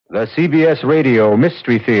The CBS Radio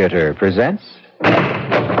Mystery Theater presents...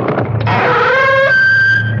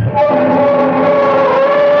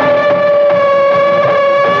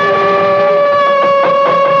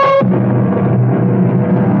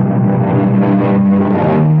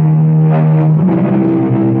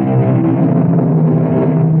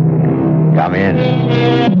 Come in.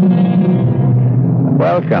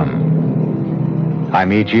 Welcome.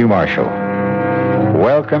 I'm E.G. Marshall.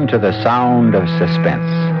 Welcome to the sound of suspense.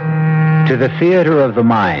 To the theater of the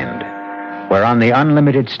mind, where on the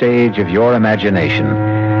unlimited stage of your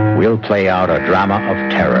imagination, we'll play out a drama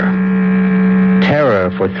of terror.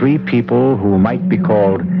 Terror for three people who might be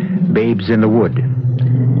called babes in the wood.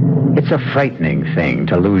 It's a frightening thing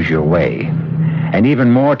to lose your way, and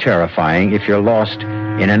even more terrifying if you're lost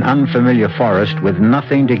in an unfamiliar forest with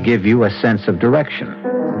nothing to give you a sense of direction.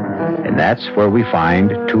 And that's where we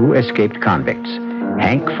find two escaped convicts,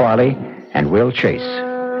 Hank Farley and Will Chase.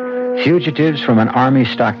 Fugitives from an army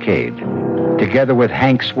stockade, together with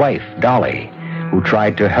Hank's wife, Dolly, who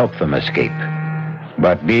tried to help them escape.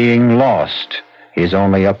 But being lost is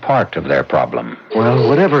only a part of their problem. Well,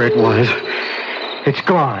 whatever it was, it's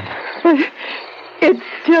gone. It's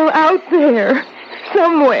still out there,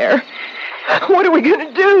 somewhere. What are we going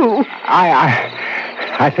to do?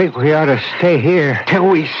 I think we ought to stay here. Till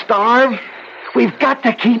we starve? We've got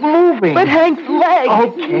to keep moving. But Hank's leg...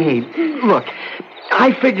 Okay, look,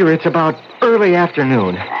 I figure it's about early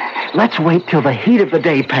afternoon. Let's wait till the heat of the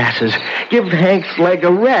day passes. Give Hank's leg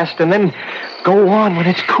a rest and then go on when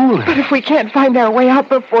it's cooler. But if we can't find our way out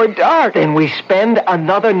before dark... Then we spend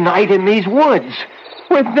another night in these woods.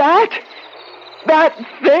 With that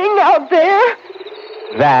thing out there?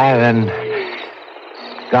 That and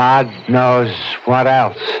God knows what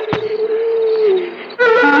else.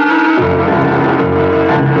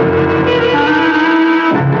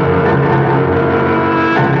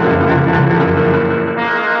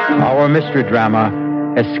 Our mystery drama,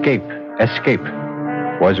 Escape,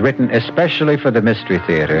 was written especially for the Mystery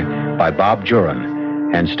Theater by Bob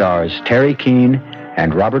Juran and stars Terry Keane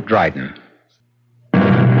and Robert Dryden.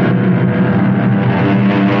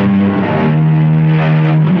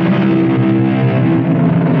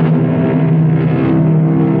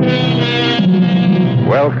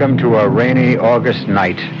 Welcome to a rainy August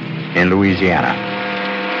night in Louisiana.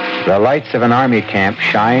 The lights of an army camp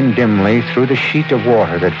shine dimly through the sheet of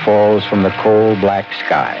water that falls from the cold black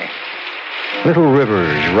sky. Little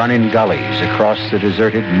rivers run in gullies across the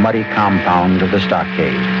deserted, muddy compound of the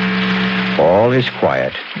stockade. All is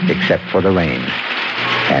quiet except for the rain.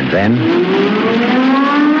 And then...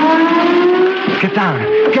 Get down!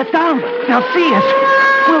 They'll see us!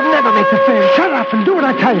 We'll never make the fence. Shut up and do what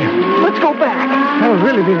I tell you. Let's go back. That'll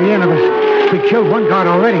really be the end of us. We killed one guard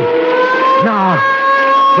already. No,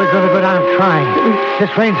 we're going to go down trying. This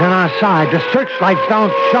rain's on our side. The searchlights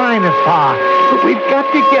don't shine as far. But we've got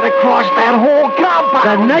to get across that whole compound.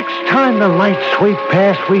 The next time the lights sweep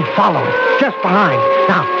past, we follow it. Just behind.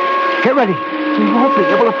 Now, get ready. We won't be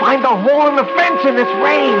able to find the hole in the fence in this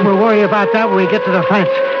rain. We'll worry about that when we get to the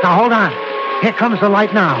fence. Now, hold on. Here comes the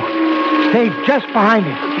light now. Stay just behind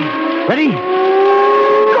it. Ready?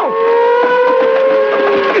 Go!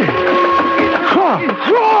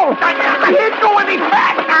 Throw! I can't go any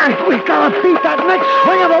faster! We've got to beat that next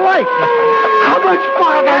swing of the light. How much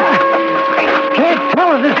farther? Can't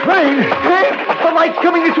tell in this rain. Hey, the light's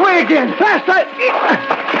coming this way again. Faster!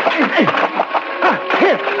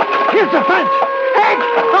 Here's the fence. Hey,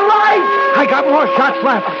 the light! I got more shots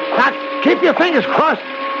left. Now, keep your fingers crossed.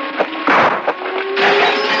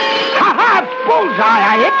 Bullseye!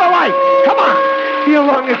 I hit the light! Come on! See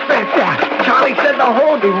along this fence. Yeah. Charlie said the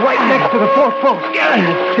hole would be right next to the fourth post.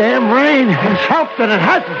 Damn rain. It's helped that it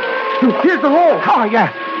hasn't. Here's the hole. Oh,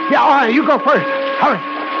 yeah. Yeah, all right, you go first. Hurry.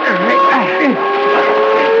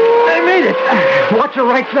 I made it. Watch the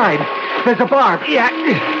right side. There's a barb. Yeah.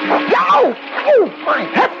 Oh, my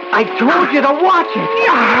hip. I told you to watch it.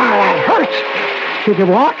 Yeah, it hurts. Can you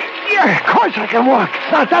walk? Yeah, of course I can walk.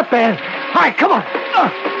 It's not that bad. All right, come on.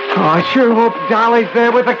 Oh, I sure hope Dolly's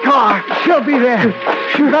there with the car. She'll be there.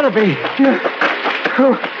 She better be.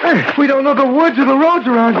 We don't know the woods or the roads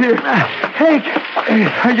around here. Hank,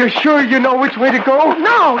 are you sure you know which way to go?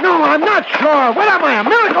 No, I'm not sure. What am I, a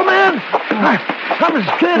miracle man? I'm as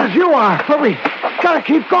scared as you are, but we gotta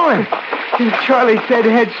keep going. Charlie said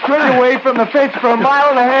head straight away from the fence for a mile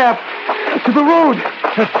and a half to the road.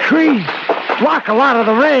 The trees block a lot of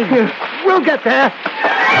the rain. We'll get there.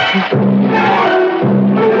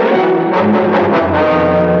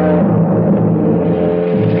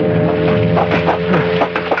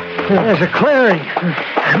 There's a clearing.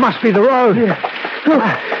 It must be the road.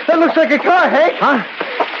 That looks like a car, Hank. Huh?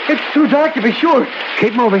 It's too dark to be sure.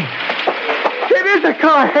 Keep moving. It is a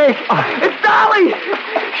car, Hank. It's Dolly.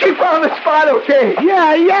 She found the spot, okay?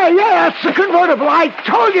 Yeah. It's the convertible. I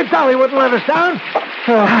told you Dolly wouldn't let us down.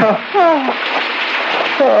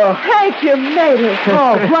 Hank, you made it.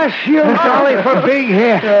 Oh, bless you, Dolly, for being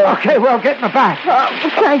here. Okay, well, get in the back.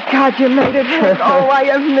 Thank God you made it, Hank. Oh, I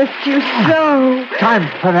have missed you so. Time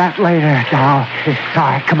for that later, doll.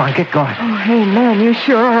 All right, come on, get going. Oh, hey, man, you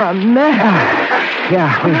sure are a mess.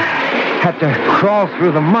 Yeah, we had to crawl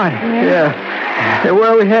through the mud. Yeah.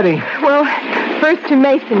 Where are we heading? Well, first to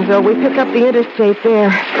Masonville. We pick up the interstate there.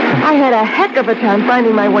 I had a heck of a time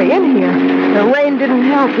finding my way in here. The rain didn't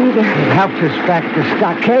help either. It helped us back to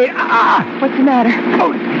stockade. What's the matter?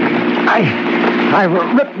 Oh, I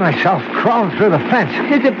ripped myself crawling through the fence.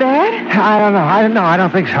 Is it bad? I don't know. I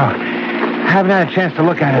don't think so. I haven't had a chance to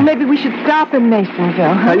look at it. Well, maybe we should stop in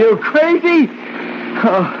Masonville. Huh? Are you crazy?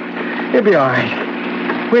 Oh, you'll be all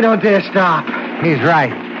right. We don't dare stop. He's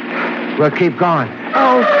right. We'll keep going.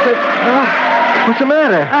 Oh, but... What's the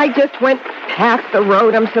matter? I just went past the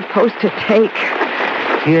road I'm supposed to take.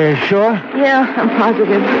 You sure? Yeah, I'm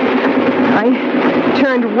positive. I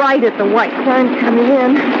turned right at the white sign coming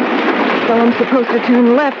in, so I'm supposed to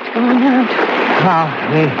turn left going out. Well,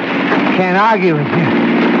 we can't argue with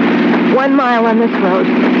you. 1 mile on this road,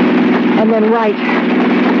 and then right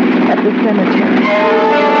at the cemetery.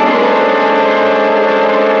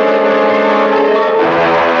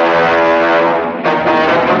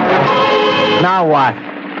 Now what?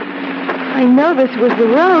 I know this was the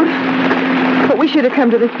road, but we should have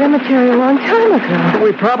come to the cemetery a long time ago.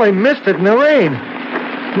 We probably missed it in the rain.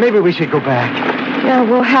 Maybe we should go back. Yeah,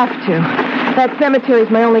 we'll have to. That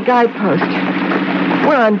cemetery's my only guidepost.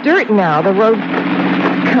 We're on dirt now. The roads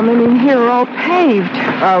coming in here are all paved.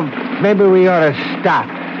 Maybe we ought to stop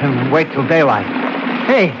and wait till daylight.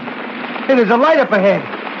 Hey, there's a light up ahead.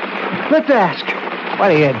 Let's ask.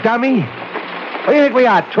 What are you, dummy? What do you think we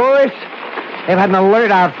are, tourists? They've had an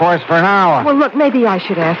alert out for us for an hour. Well, look, maybe I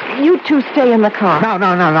should ask. You two stay in the car.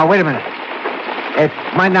 No. Wait a minute. It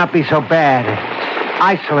might not be so bad. It's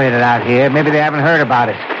isolated out here. Maybe they haven't heard about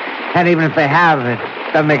it. And even if they have, it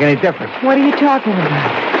doesn't make any difference. What are you talking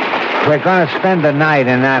about? We're going to spend the night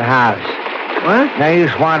in that house. What? No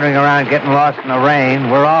use wandering around getting lost in the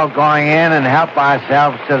rain. We're all going in and help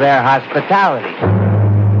ourselves to their hospitality.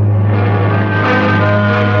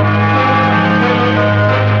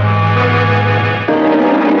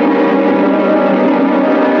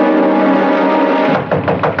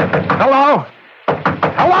 Hello?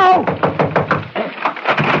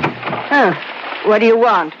 What do you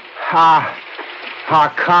want? Our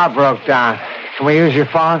car broke down. Can we use your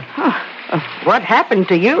phone? What happened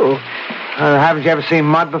to you? Haven't you ever seen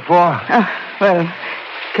mud before? Well,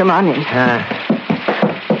 come on in.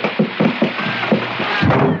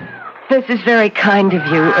 This is very kind of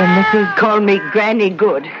you, and this is... Call me Granny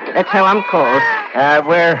Good. That's how I'm called.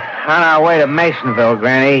 We're on our way to Masonville,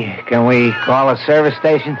 Granny. Can we call a service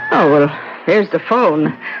station? Oh, well, there's the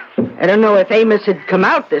phone. I don't know if Amos had come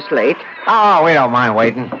out this late. Oh, we don't mind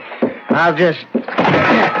waiting. I'll just...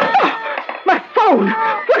 My phone!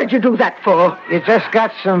 What did you do that for? You just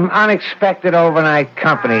got some unexpected overnight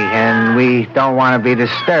company, and we don't want to be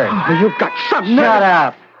disturbed. Oh, you got some... Shut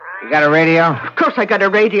up. You got a radio? Of course I got a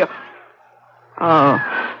radio. Oh,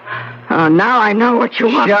 now I know what you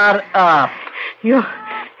want. Shut up. You're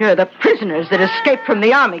the prisoners that escaped from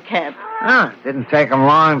the army camp. Didn't take them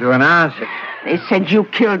long to announce it. They said you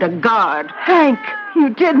killed a guard. Hank, you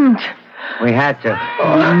didn't. We had to.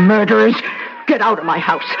 Oh, murderers. Get out of my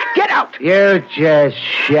house. Get out. You just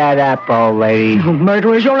shut up, old lady. You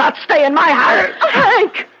murderers, you'll not stay in my house.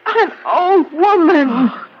 Hank, an old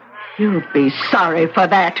woman. You'll be sorry for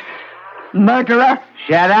that. Murderer.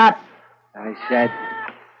 Shut up, I said.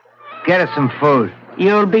 Get us some food.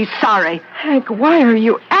 You'll be sorry. Hank, why are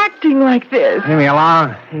you acting like this? Leave me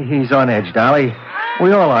alone. He's on edge, Dolly.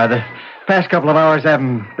 We all are. The past couple of hours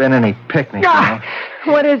haven't been any picnic.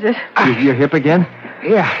 What is it? Your hip again?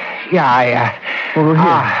 Yeah, Over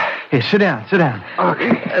here. Here, sit down.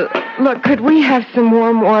 Okay. Look, could we have some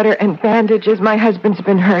warm water and bandages? My husband's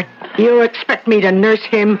been hurt. You expect me to nurse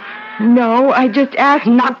him? No, I just asked...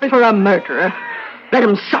 Not for a murderer. Let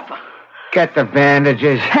him suffer. Get the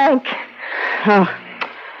bandages. Hank. Oh,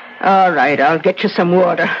 all right, I'll get you some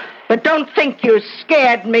water. But don't think you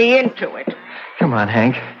scared me into it. Come on,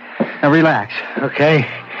 Hank. Now, relax, okay?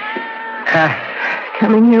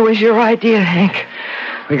 Coming here was your idea, Hank.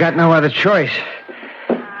 We got no other choice.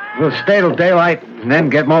 We'll stay till daylight and then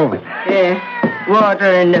get moving. Yeah, water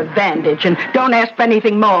and a bandage, and don't ask for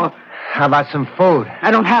anything more. How about some food?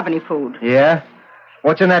 I don't have any food. Yeah?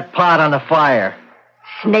 What's in that pot on the fire?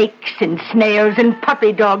 Snakes and snails and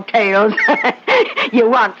puppy dog tails. You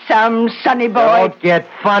want some, sonny boy? Don't get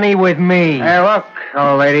funny with me. Hey, look,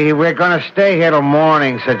 old lady, we're going to stay here till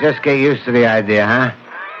morning, so just get used to the idea, huh?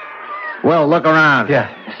 Well, look around. Yeah.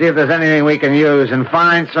 See if there's anything we can use, and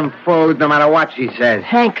find some food no matter what she says.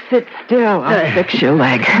 Hank, sit still. I'll fix your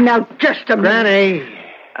leg. Now, just a minute.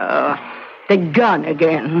 Granny. The gun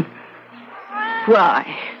again. Why?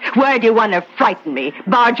 Why do you want to frighten me?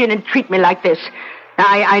 Barge in and treat me like this?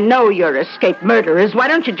 I know you're escaped murderers. Why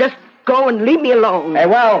don't you just go and leave me alone? Hey,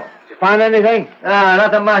 well, did you find anything?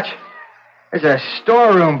 Nothing much. There's a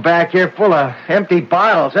storeroom back here full of empty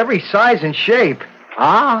bottles, every size and shape.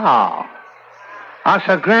 Oh.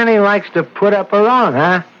 So Granny likes to put up her own,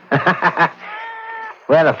 huh?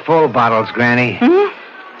 Where are the full bottles, Granny?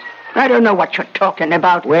 I don't know what you're talking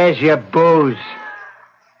about. Where's your booze?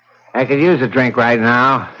 I could use a drink right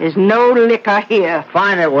now. There's no liquor here.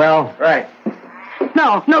 Find it, Will. Right.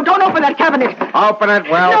 No, don't open that cabinet. Open it,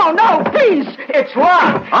 Will. No, please. It's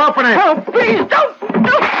locked. Open it. Oh, please, don't.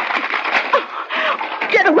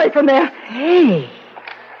 Get away from there. Hey,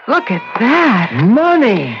 look at that.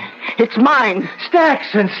 Money. It's mine.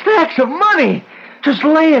 Stacks and stacks of money. Just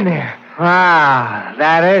laying there. Wow,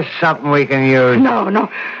 that is something we can use. No,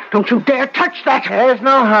 don't you dare touch that. There's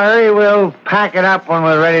no hurry. We'll pack it up when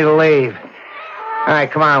we're ready to leave. All right,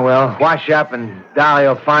 come on, Will. Wash up, and Dolly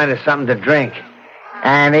will find us something to drink.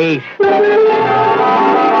 And eat.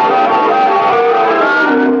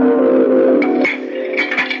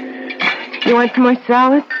 You want some more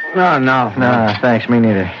salad? No, thanks, me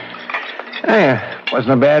neither. Hey,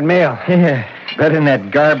 wasn't a bad meal. Yeah, better than that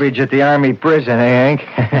garbage at the Army prison, eh, Hank?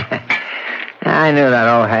 I knew that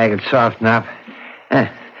old hag would soften up.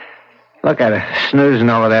 Look at her, snoozing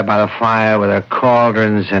over there by the fire with her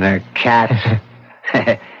cauldrons and her cats.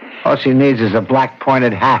 All she needs is a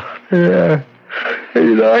black-pointed hat. Yeah.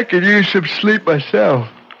 I could use some sleep myself.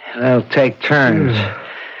 They'll take turns.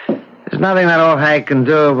 There's nothing that old hag can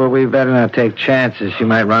do, but we better not take chances. She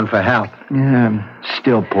might run for help. Yeah,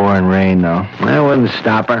 still pouring rain, though. That wouldn't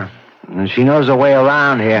stop her. And she knows the way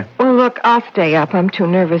around here. Well, look, I'll stay up. I'm too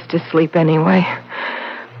nervous to sleep anyway.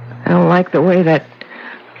 I don't like the way that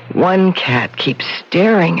one cat keeps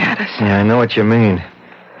staring at us. Yeah, I know what you mean.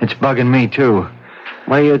 It's bugging me, too.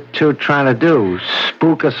 What are you two trying to do?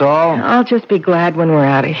 Spook us all? I'll just be glad when we're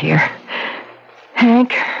out of here.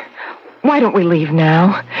 Hank, why don't we leave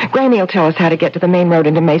now? Granny will tell us how to get to the main road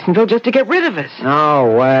into Masonville just to get rid of us.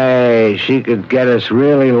 No way. She could get us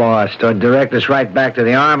really lost or direct us right back to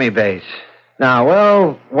the Army base. Now,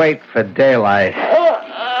 we'll wait for daylight.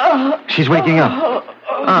 She's waking up.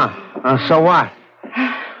 So what?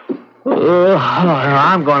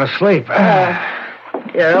 I'm going to sleep.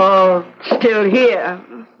 You're all still here.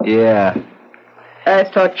 Yeah. I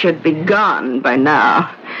thought you'd be gone by now.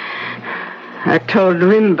 I told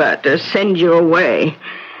Rimba to send you away.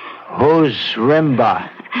 Who's Rimba?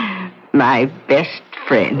 My best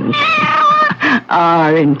friend.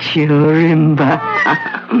 Aren't you, Rimba?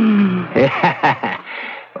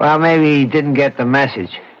 Well, maybe he didn't get the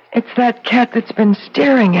message. It's that cat that's been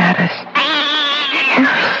staring at us.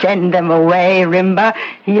 Send them away, Rimba.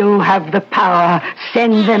 You have the power.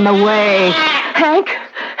 Send them away. Hank,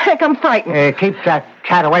 I'm frightened. Keep that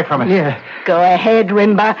cat away from us. Yeah. Go ahead,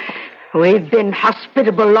 Rimba. We've been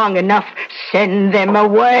hospitable long enough. Send them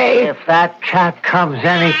away. If that cat comes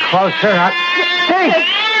any closer, Hey!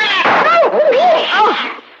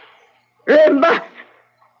 Rimba!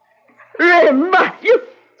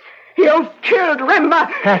 You've killed Rimba!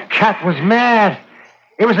 That cat was mad.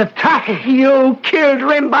 It was attacking. You killed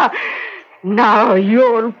Rimba. Now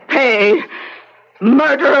you'll pay.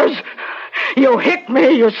 Murderers! You hit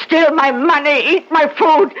me, you steal my money, eat my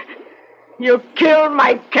food. You killed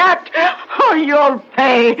my cat. Oh, you'll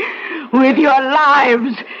pay with your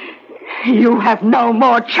lives. You have no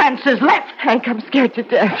more chances left. Hank, I'm scared to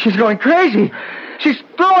death. She's going crazy. She's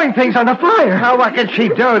throwing things on the fire. Now, what can she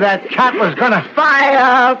do? That cat was going to...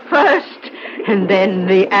 Fire first, and then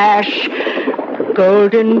the ash.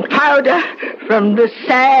 Golden powder from the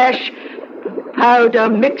sash. Powder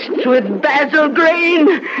mixed with basil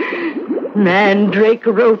green. Mandrake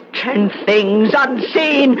root and things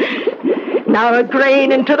unseen. Now a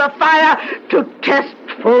grain into the fire to test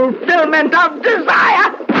fulfillment of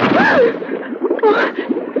desire.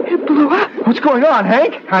 It blew up. What's going on,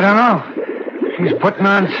 Hank? I don't know. She's putting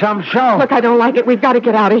on some show. Look, I don't like it. We've got to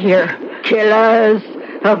get out of here. Killers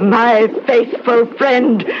of my faithful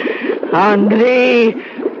friend, on thee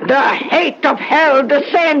the hate of hell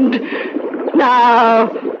descend.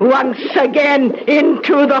 Now, once again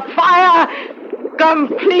into the fire,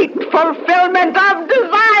 complete fulfillment of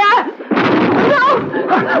desire.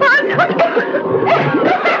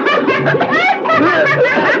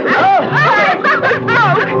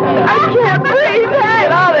 I can't breathe.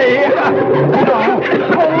 Get out of here.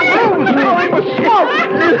 Filling with smoke.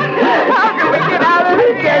 How can we get out of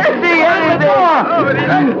here? Can't see anything.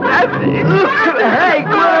 Hey,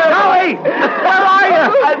 Joey, where are you?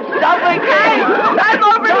 I'm suffocating. I'm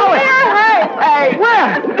over here. Hey. Where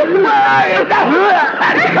are you?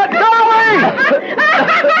 Joey!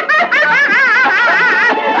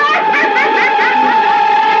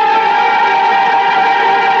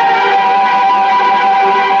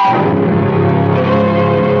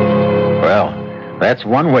 Well, that's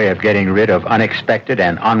one way of getting rid of unexpected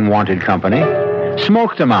and unwanted company.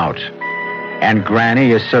 Smoke them out. And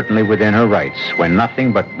Granny is certainly within her rights when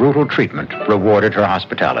nothing but brutal treatment rewarded her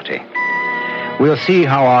hospitality. We'll see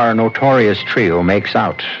how our notorious trio makes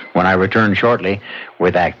out when I return shortly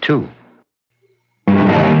with Act 2.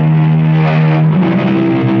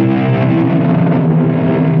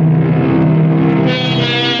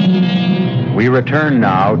 We return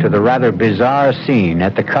now to the rather bizarre scene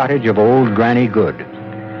at the cottage of old Granny Good.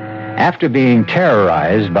 After being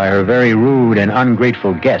terrorized by her very rude and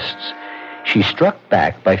ungrateful guests, she struck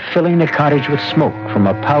back by filling the cottage with smoke from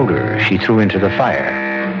a powder she threw into the fire.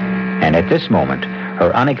 And at this moment,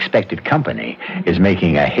 her unexpected company is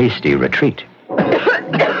making a hasty retreat.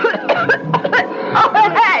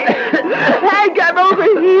 Hank, I'm over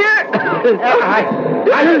here. I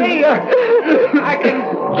see you. I can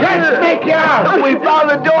just make you out. We found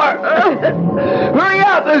the door. Hurry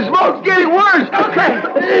up. The smoke's getting worse. Okay.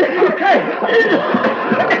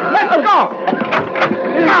 Let's go.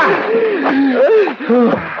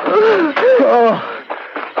 Oh,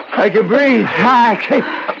 I can breathe.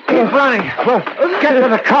 Keep running. Well, get to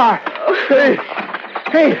the car.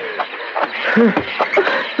 Hey.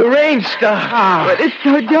 The rain stopped. But it's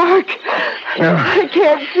so dark. I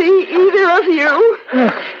can't see either of you.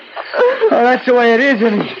 Oh, that's the way it is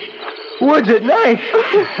in the woods at night.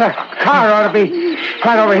 The car ought to be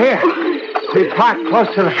right over here. We parked close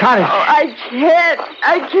to the cottage. Oh, I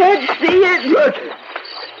can't see it. Look,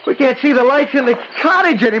 we can't see the lights in the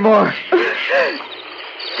cottage anymore.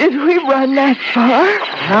 Did we run that far?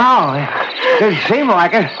 No, it didn't seem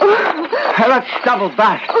like it. Let's double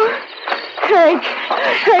back. Hank,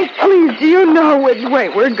 please, do you know which way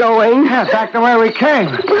we're going? Yeah, back the way we came.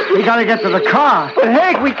 We gotta get to the car. But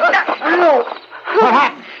Hank, we... No. What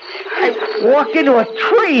happened? I walked into a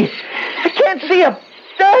tree. I can't see a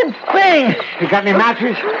darn thing. You got any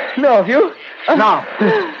matches? No, have you? No.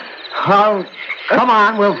 Oh, come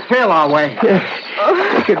on, we'll feel our way.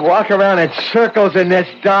 We could walk around in circles in this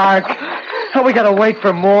dark. Oh, we gotta wait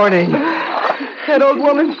for morning. That old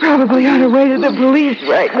woman's probably on her way to the police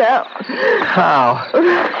right now. How?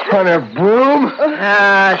 On her broom?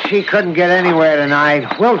 She couldn't get anywhere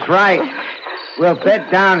tonight. Will's right. We'll bed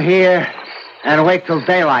down here and wait till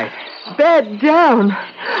daylight. Bed down?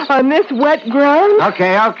 On this wet ground?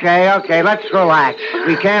 Okay. Let's relax.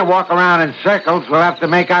 We can't walk around in circles. We'll have to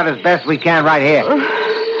make out as best we can right here.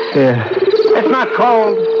 Yeah. It's not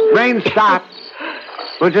cold. Rain stopped.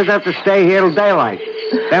 We'll just have to stay here till daylight.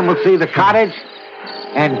 Then we'll see the cottage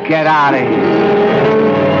and get out of here.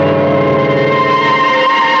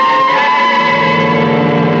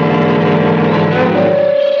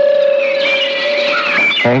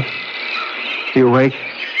 Hank, you awake?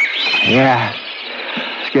 Yeah.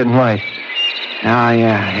 It's getting light. Oh,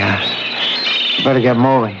 yeah. Better get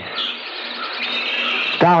moving.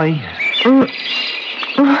 Dolly. You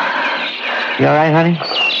all right, honey?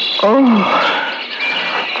 Oh,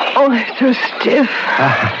 I'm so stiff.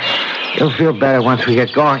 You'll feel better once we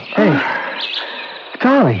get going. Hey,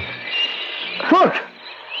 Dolly. Look.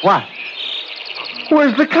 What?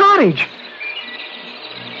 Where's the cottage?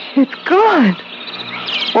 It's gone.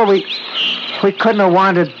 Well, we couldn't have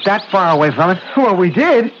wandered that far away from it. Well, we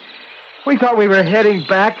did. We thought we were heading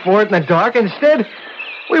back for it in the dark. Instead,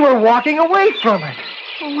 we were walking away from it.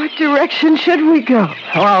 What direction should we go?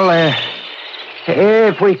 Well,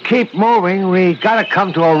 if we keep moving, we gotta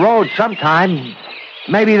come to a road sometime.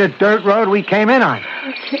 Maybe the dirt road we came in on.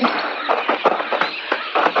 Okay.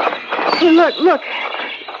 Hey, look.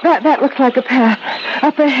 That looks like a path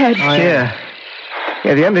up ahead. Oh, yeah.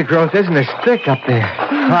 Yeah, the undergrowth isn't as thick up there.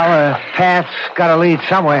 Well, path's gotta lead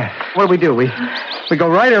somewhere. What do? We go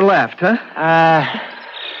right or left, huh?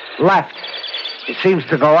 Left. It seems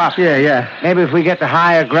to go up. Yeah. Maybe if we get to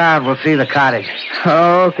higher ground, we'll see the cottage.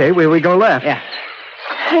 Oh, okay. We go left. Yeah.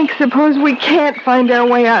 Hank, suppose we can't find our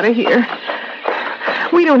way out of here.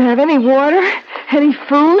 We don't have any water, any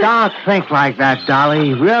food. Don't think like that,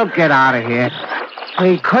 Dolly. We'll get out of here.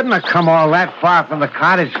 We couldn't have come all that far from the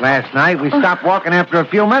cottage last night. We stopped walking after a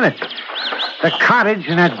few minutes. The cottage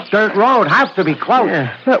and that dirt road have to be close.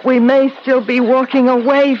 Yeah. But we may still be walking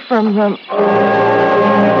away from them.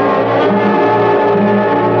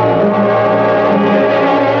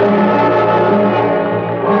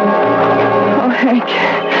 Oh,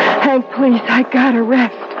 Hank, please, I gotta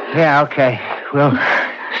rest. Yeah, okay. We'll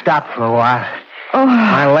stop for a while. Oh,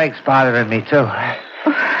 My leg's bothering me, too.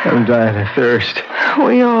 I'm dying of thirst.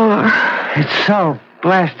 we all are. It's so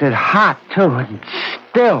blasted hot, too, and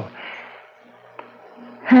still.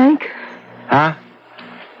 Hank, Huh?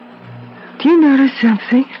 do you notice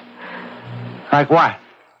something? Like what?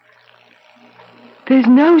 There's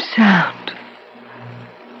no sound.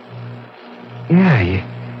 Yeah,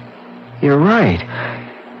 you're right.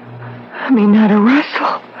 I mean, not a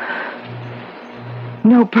rustle.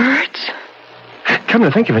 No birds. Come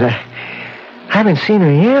to think of it, I haven't seen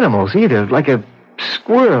any animals either, like a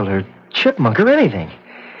squirrel or chipmunk or anything.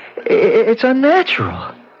 It's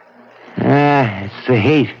unnatural. It's the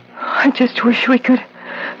heat. I just wish we could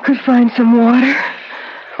find some water.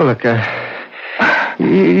 Well, look,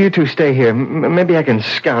 you two stay here. Maybe I can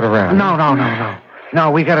scout around. No. No,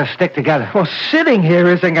 we gotta stick together. Well, sitting here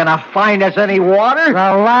isn't gonna find us any water.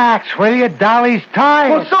 Relax, will you? Dolly's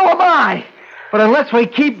tired. Well, so am I. But unless we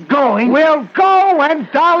keep going... We'll go when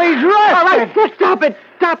Dolly's rested. All right, stop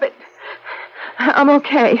it. I'm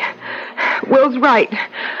okay. Will's right.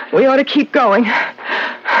 We ought to keep going. Hey,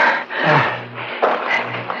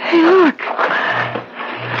 look.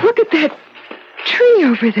 Look at that tree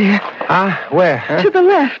over there. Where? Huh? To the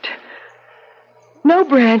left. No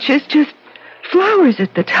branches, just flowers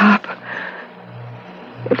at the top.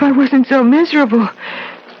 If I wasn't so miserable,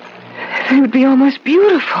 they would be almost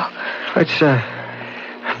beautiful. It's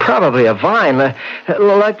probably a vine,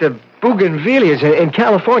 like the bougainvilleas in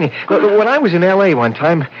California. When I was in L.A. one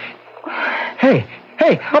time... Hey,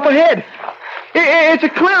 up ahead! It's a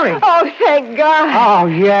clearing. Oh, thank God. Oh,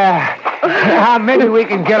 yeah. Maybe we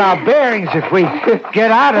can get our bearings if we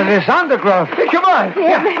get out of this undergrowth. Hey, come on.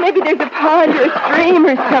 Yeah, maybe there's a pond or a stream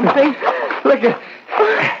or something. Look at...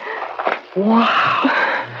 Wow.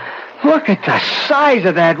 Look at the size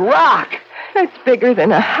of that rock. That's bigger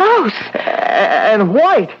than a house. And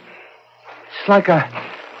white. It's like a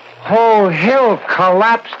whole hill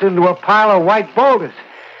collapsed into a pile of white boulders.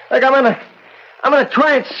 Look, I'm gonna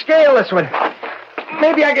try and scale this one.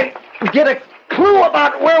 Maybe I can get a clue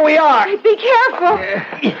about where we are. Be careful.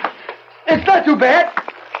 It's not too bad.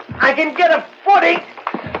 I can get a footing.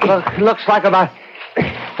 Looks like about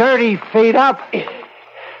 30 feet up.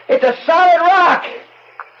 It's a solid rock.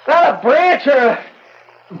 Not a branch or a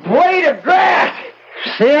blade of grass.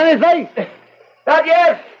 See anything? Not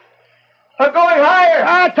yet. I'm going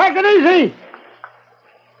higher. Take it easy.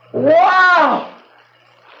 Wow.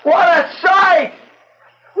 What a sight.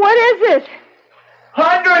 What is it?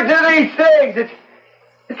 Hundreds of these things.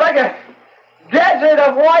 It's like a desert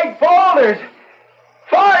of white boulders.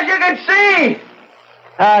 Far as you can see.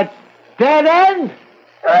 Dead end?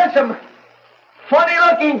 There's some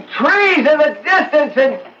funny-looking trees in the distance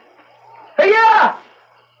and... Yeah!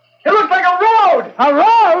 It looks like a road. A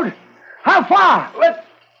road? How far? Well, it's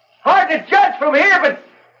hard to judge from here, but...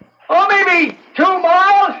 maybe 2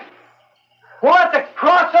 miles. We'll have to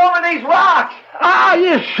cross over these rocks. Are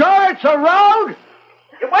you sure it's a road?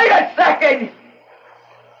 Wait a second.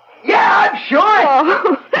 Yeah, I'm sure.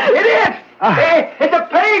 Oh. It is. It's a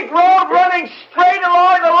paved road running straight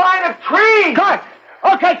along the line of trees. Good.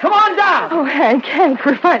 Okay, come on down. Oh, Hank,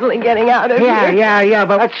 we're finally getting out of here. Yeah,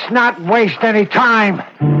 but let's not waste any time.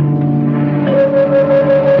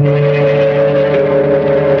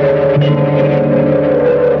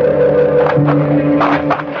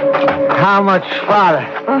 How much farther?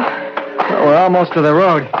 We're almost to the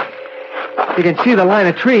road. You can see the line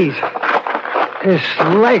of trees. This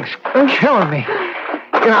leg's killing me.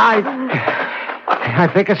 I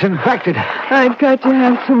think it's infected. I've got to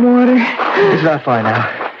have some water. It's not far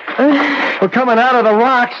now. We're coming out of the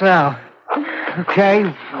rocks now. Okay,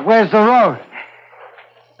 where's the road?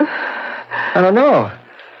 I don't know.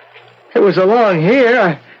 It was along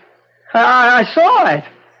here. I saw it.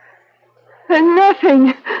 And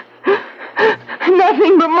nothing.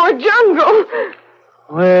 Nothing but more jungle.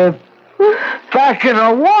 We're back in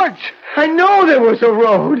the woods. I know there was a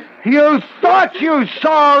road. You thought you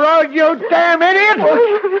saw a road, you damn idiot!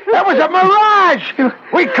 That was a mirage!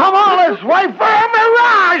 We come all this way for a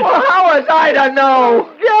mirage! Well, how was I to know?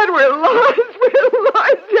 Dad, we're lost. We're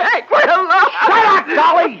lost, Jack. We're lost. Shut up,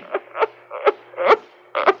 Dolly!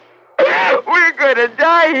 We're going to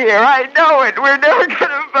die here. I know it. We're never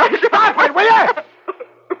going to find... Stop it, will you?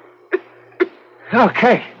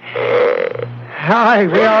 Okay. All right,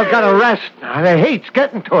 we all got to rest now. The heat's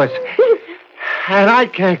getting to us. And I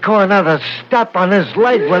can't go another step on this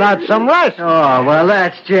leg without some rest. Oh, well,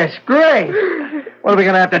 that's just great. What are we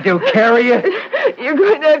going to have to do, carry you? You're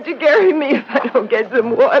going to have to carry me if I don't get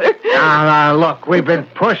some water. Now, look, we've been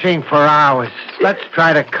pushing for hours. Let's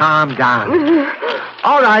try to calm down.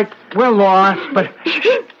 All right, we're lost, but...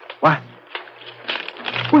 What?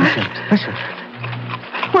 Listen.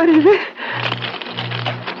 What is it?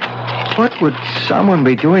 What would someone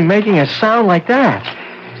be doing making a sound like that?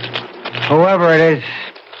 Whoever it is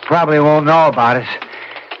probably won't know about us.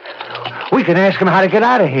 We can ask him how to get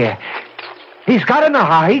out of here. He's got to know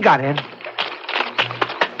how he got in.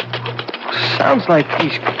 Sounds like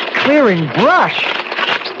he's clearing brush.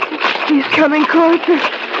 He's coming closer.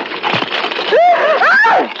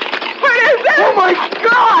 What is that? Oh, my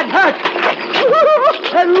God!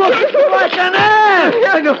 It looks like an ant!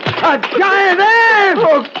 A giant ant!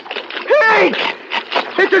 Oh, hey!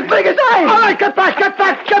 It's as big as I am! All right, get back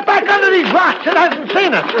under these rocks. It hasn't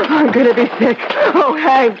seen us. I'm going to be sick. Oh,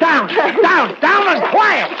 Hank. Down and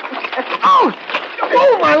quiet. Oh,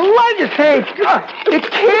 my leg is hanging. It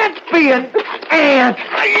can't be an ant.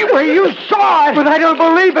 Well, you saw it. But I don't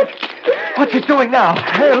believe it. What's it doing now?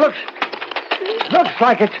 It looks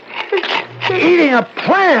like it's eating a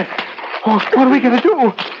plant. Oh, what are we going to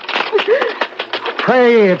do?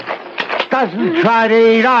 Pray it doesn't try to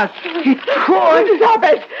eat us. It could. Stop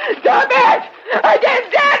it! I can't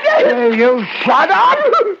stand it! Will you shut up?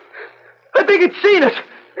 I think it's seen us.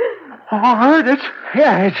 Oh, I heard it.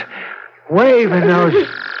 Yeah, it's waving those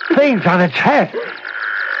things on its head.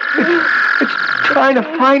 It's trying to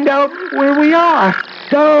find out where we are.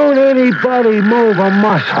 Don't anybody move a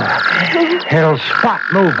muscle. It'll stop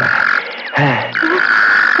moving.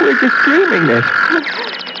 We're just dreaming this.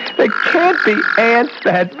 There can't be ants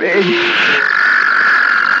that big.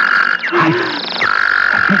 I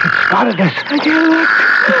think it spotted us. I can't look.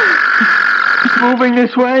 It's moving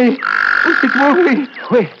this way. It's moving.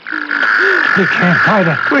 We can't fight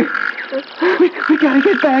it. We gotta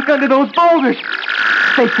get back under those boulders.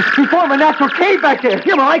 They form a natural cave back there.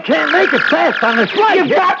 You know, I can't make it fast on this leg. You've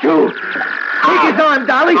got to. Take his arm,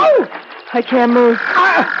 Dolly. Oh, I can't move.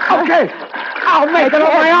 Okay. I'll make it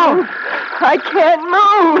on my own. I can't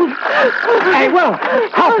move. Hey, well,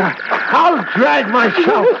 I'll drag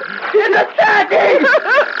myself. It's attacking.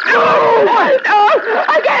 No,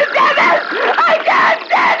 I can't stand it. I can't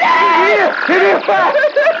stand it. Here, fast.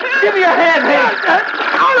 Give me a hand, Hank.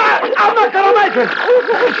 I'm not going to make it.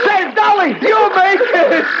 Save Dolly. You'll make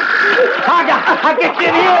it. I'll get you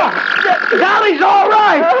in here. Dolly's all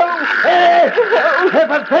right. If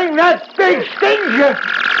a thing that big stings you,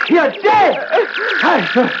 you're dead.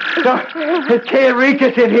 It can't reach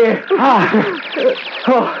us in here.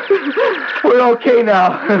 We're okay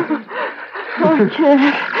now. It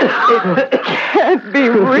can't be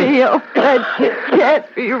real. That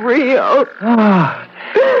can't be real.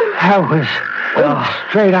 That was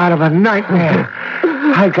straight out of a nightmare.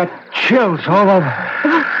 I got chills all over.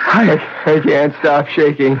 I can't stop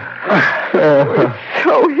shaking.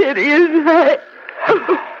 So hideous.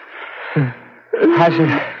 Has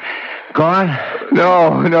it gone?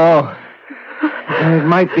 No. It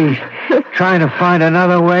might be trying to find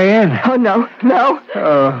another way in. Oh, no.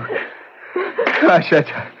 Oh, gosh,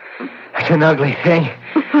 that's an ugly thing.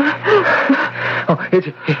 Oh,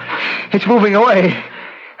 it's moving away.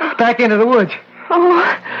 Back into the woods. Oh,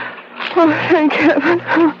 thank heaven.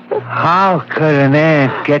 How could an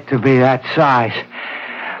ant get to be that size?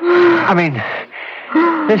 I mean,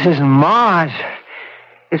 this isn't Mars.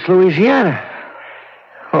 It's Louisiana.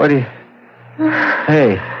 What do you...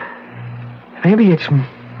 Hey, maybe it's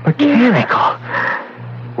mechanical.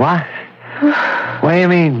 What? What do you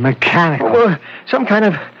mean, mechanical? Well, some kind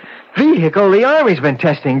of vehicle the Army's been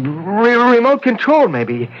testing. Remote control,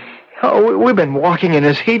 maybe. Oh, we've been walking in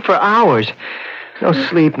this heat for hours. No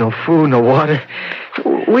sleep, no food, no water.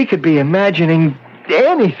 We could be imagining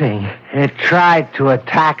anything. It tried to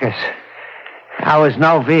attack us. There was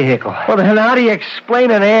no vehicle. Well, then how do you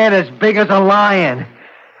explain an ant as big as a lion?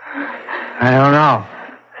 I don't know.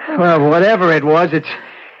 Well, whatever it was,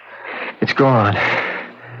 it's gone.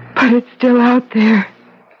 But it's still out there.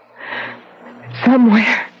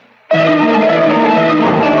 Somewhere.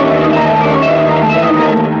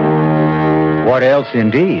 What else,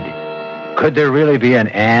 indeed? Could there really be an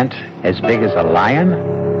ant as big as a lion?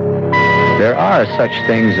 There are such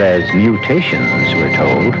things as mutations, we're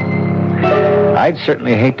told. I'd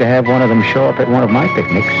certainly hate to have one of them show up at one of my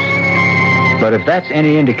picnics. But if that's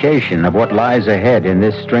any indication of what lies ahead in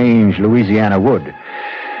this strange Louisiana wood,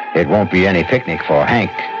 it won't be any picnic for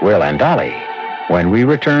Hank, Will, and Dolly. when we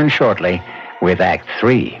return shortly with Act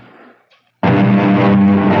 3.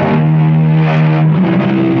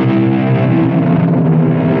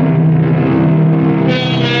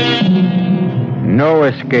 No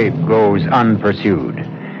escape goes unpursued.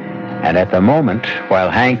 And at the moment,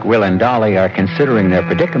 while Hank, Will, and Dolly are considering their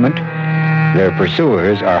predicament, their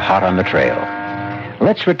pursuers are hot on the trail.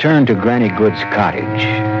 Let's return to Granny Good's cottage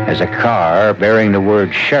as a car bearing the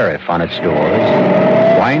word sheriff on its doors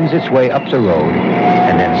winds its way up the road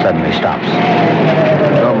and then suddenly stops.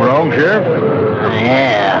 Something wrong, Sheriff?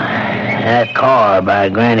 Yeah, that car by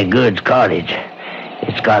Granny Good's cottage.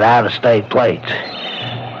 It's got out-of-state plates.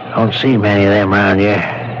 Don't see many of them around here.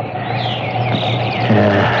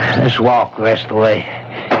 Let's walk the rest of the way.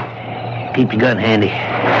 Keep your gun handy.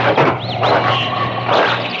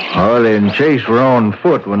 Harley and Chase were on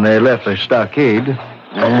foot when they left their stockade.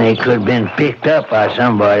 They could have been picked up by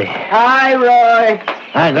somebody. Hi, Roy.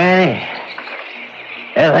 Hi, Granny.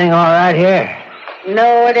 Everything all right here?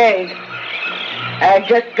 No, it ain't. I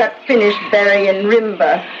just got finished burying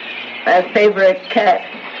Rimba, my favorite cat.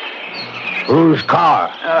 Whose car?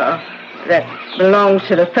 That belongs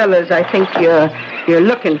to the fellas I think you're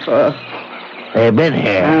looking for. They've been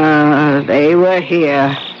here. They were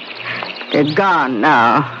here. They're gone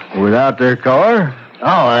now. Without their car?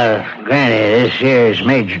 Granny, this here is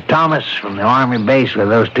Major Thomas from the Army base where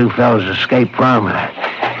those two fellows escaped from.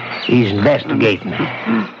 He's investigating.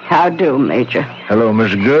 How do, Major? Hello,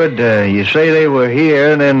 Miss Good. You say they were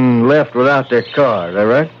here and then left without their car, is that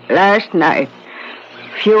right? Last night,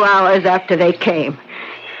 a few hours after they came.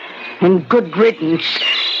 And good riddance.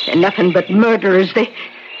 They're nothing but murderers.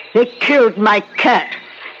 They killed my cat,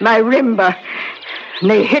 my Rimba. And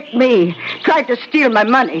they hit me, tried to steal my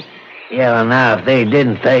money. Yeah, well, now, if they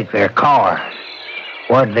didn't take their car,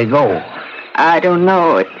 where'd they go? I don't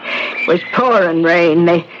know. It was pouring rain.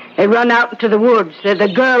 They run out into the woods. There's a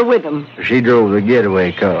girl with them. She drove the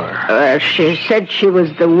getaway car. She said she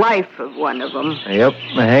was the wife of one of them. Yep,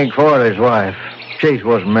 Hank Farley's wife. Chase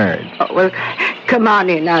wasn't married. Oh, well, come on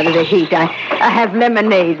in out of the heat. I have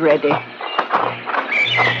lemonade ready. All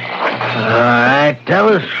right, tell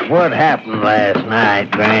us what happened last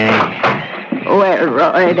night, Granny. Well,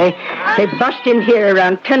 Roy, they bust in here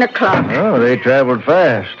around 10 o'clock. Oh, they traveled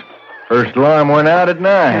fast. First alarm went out at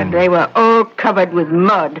 9. And they were all covered with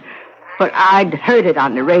mud. But I'd heard it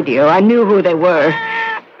on the radio. I knew who they were.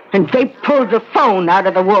 And they pulled the phone out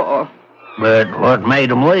of the wall. But what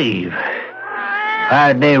made them leave?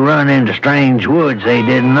 How did they run into strange woods they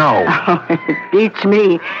didn't know? Oh, it beats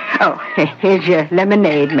me. Oh, here's your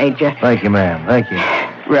lemonade, Major. Thank you, ma'am. Thank you.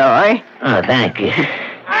 Roy? Oh, thank you.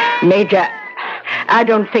 Major, I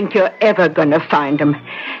don't think you're ever going to find them.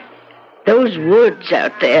 Those woods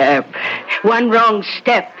out there, one wrong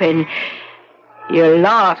step and you're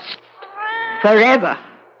lost forever.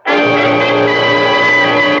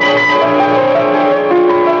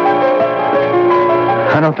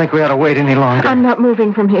 I don't think we ought to wait any longer. I'm not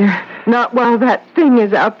moving from here. Not while that thing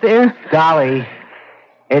is out there. Dolly,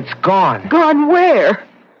 it's gone. Gone where?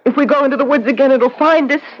 If we go into the woods again, it'll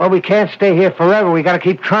find us. Well, we can't stay here forever. We got to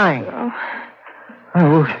keep trying.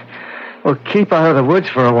 Oh, we'll keep out of the woods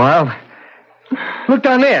for a while. Look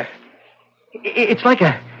down there. It's like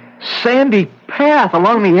a sandy path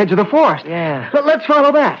along the edge of the forest. Yeah. But let's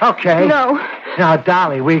follow that. Okay. No. Now,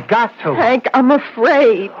 Dolly, we've got to. Hank, I'm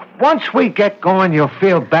afraid. Once we get going, you'll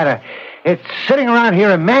feel better. It's sitting around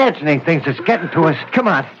here imagining things that's getting to us. Come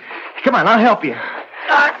on. Come on, I'll help you.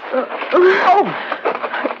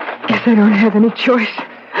 Guess I don't have any choice.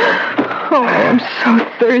 Oh, I'm so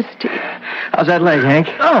thirsty. How's that leg, Hank?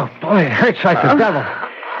 Oh, boy, it hurts like the devil.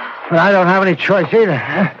 But I don't have any choice either.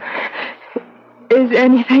 Is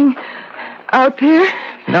anything out there?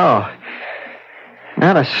 No.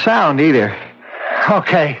 Not a sound either.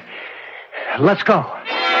 Okay. Let's go.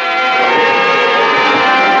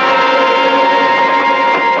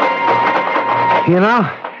 You know,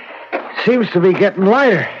 it seems to be getting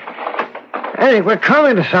lighter. I think we're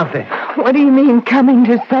coming to something. What do you mean, coming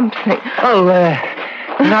to something? Oh,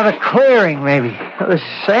 another clearing, maybe. The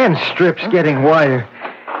sand strip's getting wider.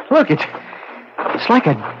 Look, it's like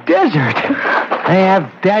a desert. They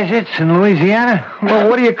have deserts in Louisiana? Well,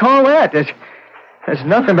 what do you call that? There's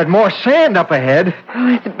nothing but more sand up ahead.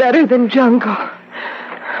 Oh, it's better than jungle.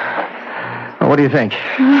 Well, what do you think?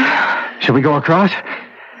 Should we go across?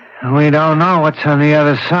 We don't know what's on the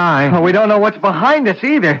other side. Well, we don't know what's behind us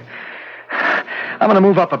either. I'm going to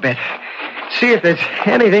move up a bit. See if there's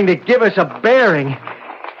anything to give us a bearing.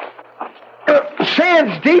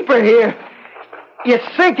 Sand's deeper here. You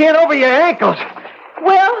sink in over your ankles.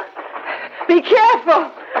 Well, be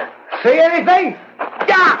careful. See anything?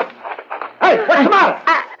 Yeah! Dolly, what's the matter?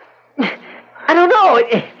 I don't know.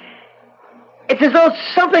 It's as though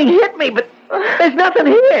something hit me, but there's nothing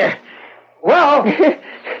here. Well,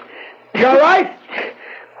 you all right?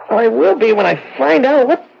 Well, I will be when I find out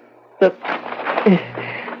what the...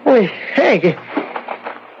 Wait, Hank,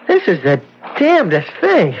 this is the damnedest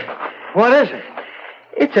thing. What is it?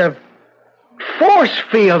 It's a force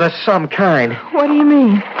field of some kind. What do you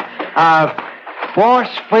mean? Force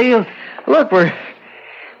field? Look, we're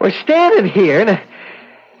standing here.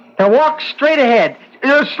 Now walk straight ahead.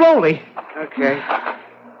 Slowly. Okay.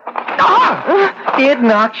 It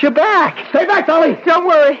knocks you back. Stay back, Dolly. Don't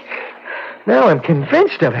worry. Now I'm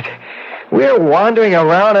convinced of it. We're wandering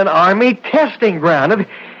around an Army testing ground.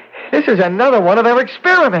 This is another one of their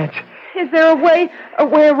experiments. Is there a way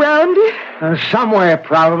around it? Somewhere,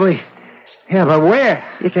 probably. Yeah, but where?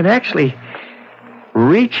 You can actually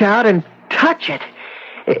reach out and touch it.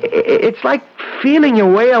 It's like feeling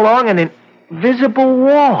your way along an invisible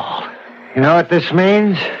wall. You know what this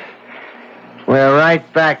means? We're right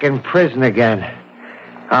back in prison again.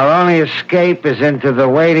 Our only escape is into the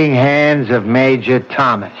waiting hands of Major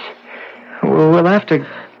Thomas. We'll have to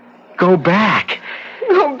go back.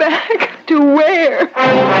 Go back to where?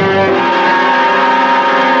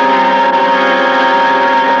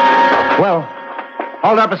 Well,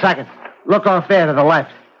 hold up a second. Look off there to the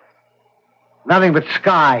left. Nothing but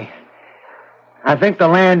sky. I think the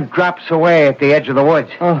land drops away at the edge of the woods.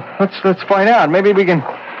 Oh, let's find out. Maybe we can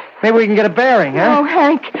get a bearing, huh? Oh,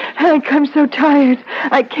 Hank, I'm so tired.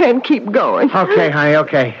 I can't keep going. Okay, honey,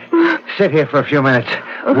 okay. Sit here for a few minutes.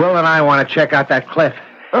 Will and I want to check out that cliff.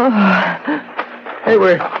 Hey,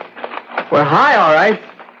 we're high, all right.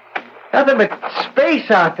 Nothing but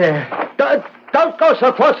space out there. Don't go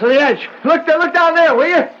so close to the edge. Look down there, will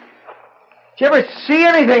you? Did you ever see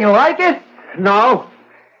anything like it? No.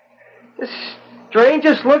 The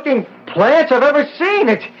strangest looking plants I've ever seen.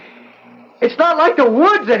 It's not like the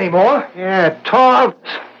woods anymore. Yeah, tall,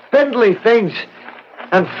 spindly things.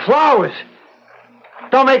 And flowers.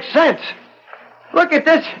 Don't make sense. Look at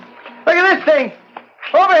this thing.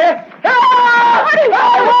 Over here. Hang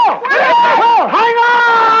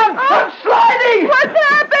on! I'm sliding! What's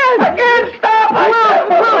happened? I can't stop!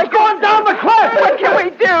 Will's going down the cliff! What can we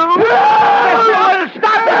do?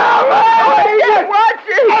 Stop Hey, watch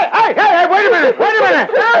it. Hey, wait a minute!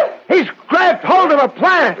 He's grabbed hold of a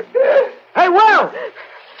plant! Hey, Will!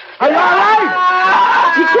 Are you all right?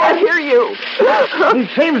 He can't hear you. He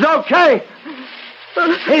seems okay.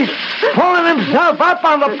 He's pulling himself up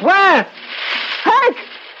on the plant! Hank!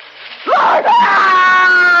 Look! Oh,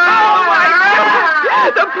 my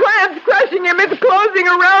God! The plant's crushing him. It's closing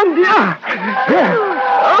around him.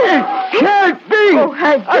 It can't be! Oh,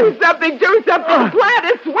 Hank, do something. Do something. The plant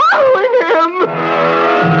is swallowing him.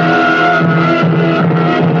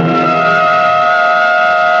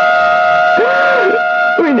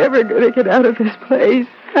 We're never going to get out of this place.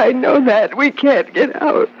 I know that. We can't get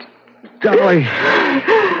out.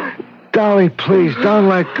 Dolly, please, don't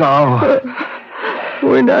let go.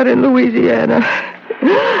 We're not in Louisiana.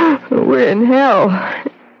 We're in hell.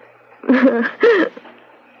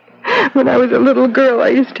 When I was a little girl, I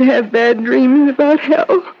used to have bad dreams about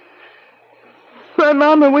hell. My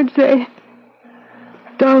mama would say,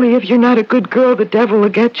 Dolly, if you're not a good girl, the devil will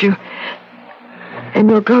get you. And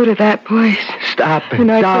you'll go to that place. Stop it,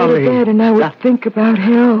 and I'd Dolly. go to bed and I would think about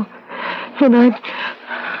hell. And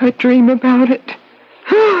I'd dream about it.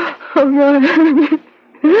 Oh, God.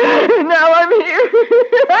 Now I'm here.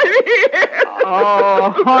 I'm here.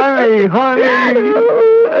 Oh, honey.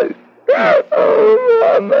 Oh,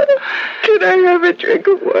 Mama. Can I have a drink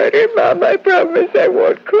of water, Mama? I promise I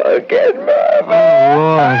won't call again, Mama. Oh,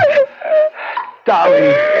 Lord.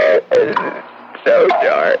 Dolly. It's so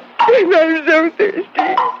dark. And I'm so thirsty.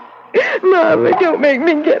 Mama, don't make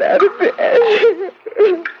me get out of bed.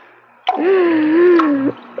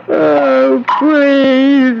 Oh,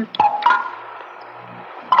 please.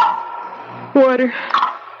 Water.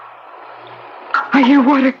 I hear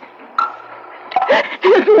water.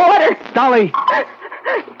 It's water. Dolly,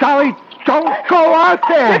 don't go out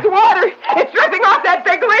there. It's water. It's dripping off that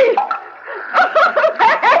big leaf.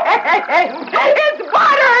 It's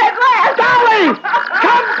water at last. Dolly,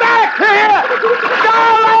 come back here.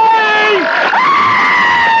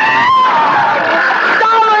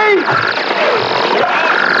 Dolly!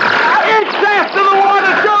 It's after the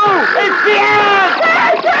water, too. It's the ant.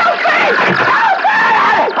 Help me! Help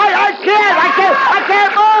me! I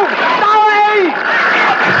can't move. Dolly!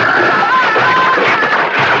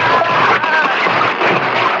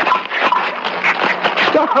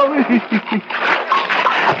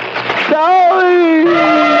 Dolly!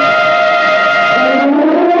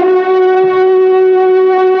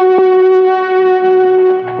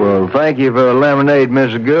 thank you for the lemonade,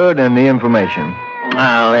 Mr. Good, and the information.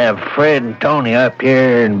 I'll have Fred and Tony up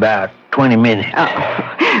here in about 20 minutes.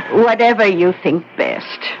 Oh, whatever you think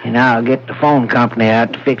best. And I'll get the phone company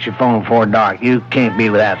out to fix your phone before dark. You can't be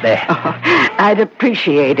without that. Oh, I'd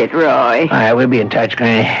appreciate it, Roy. All right, we'll be in touch,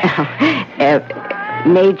 Granny.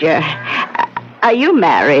 Major, are you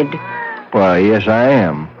married? Why, yes, I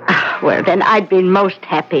am. Well, then I'd be most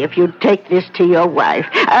happy if you'd take this to your wife.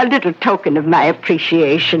 A little token of my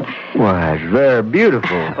appreciation. Why, it's very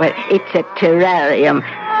beautiful. Well, it's a terrarium.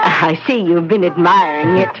 I see you've been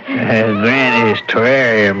admiring it. Granny's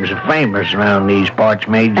terrariums are famous around these parts,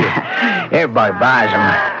 Major. Everybody buys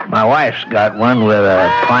them. My wife's got one with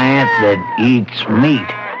a plant that eats meat.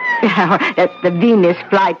 That's the Venus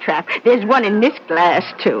flytrap. There's one in this glass,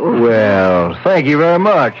 too. Well, thank you very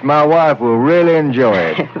much. My wife will really enjoy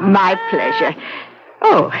it. My pleasure.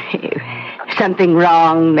 Oh, something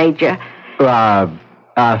wrong, Major? Well,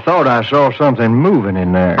 I thought I saw something moving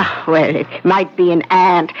in there. Well, it might be an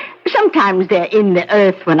ant. Sometimes they're in the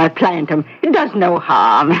earth when I plant them. It does no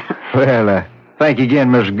harm. Well, thank you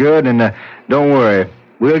again, Mr. Good, and don't worry.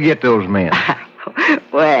 We'll get those men.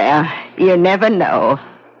 Well, you never know.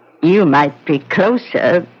 You might be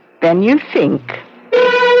closer than you think.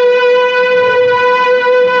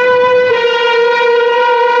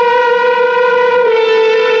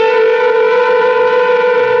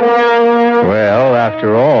 Well,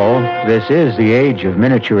 after all, this is the age of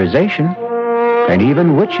miniaturization, and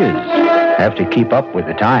even witches have to keep up with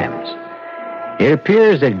the times. It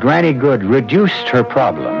appears that Granny Good reduced her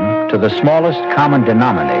problem to the smallest common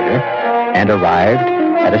denominator and arrived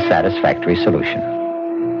at a satisfactory solution.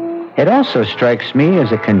 It also strikes me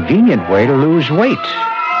as a convenient way to lose weight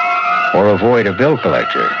or avoid a bill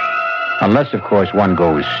collector, unless, of course, one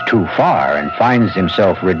goes too far and finds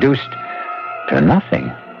himself reduced to nothing.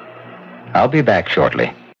 I'll be back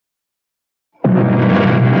shortly.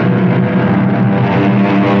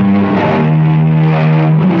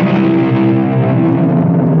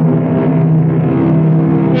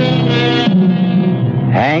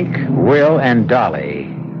 Hank, Will, and Dolly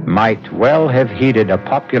might well have heeded a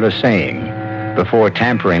popular saying before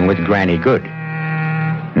tampering with Granny Good.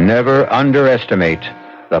 Never underestimate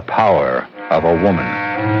the power of a woman,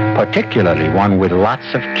 particularly one with lots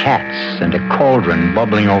of cats and a cauldron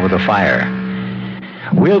bubbling over the fire.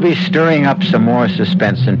 We'll be stirring up some more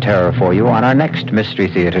suspense and terror for you on our next Mystery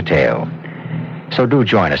Theater tale. So do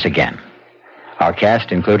join us again. Our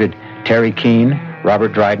cast included Terry Keane,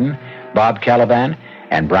 Robert Dryden, Bob Caliban,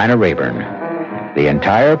 and Bryna Rayburn. The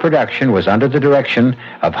entire production was under the direction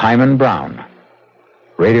of Hyman Brown.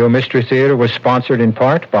 Radio Mystery Theater was sponsored in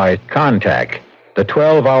part by Contac, the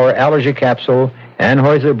 12-hour allergy capsule,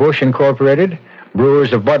 Anheuser-Busch Incorporated,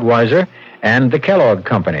 brewers of Budweiser, and the Kellogg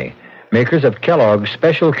Company, makers of Kellogg's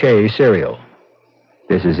Special K cereal.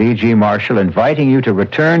 This is E.G. Marshall inviting you to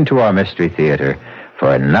return to our Mystery Theater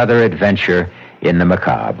for another adventure in the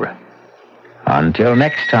macabre. Until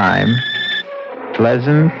next time,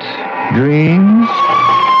 pleasant dreams.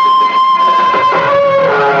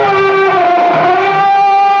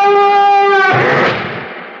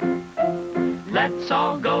 Let's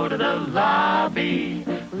all go to the lobby.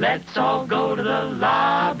 Let's all go to the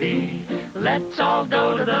lobby. Let's all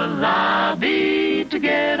go to the lobby to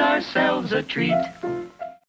get ourselves a treat.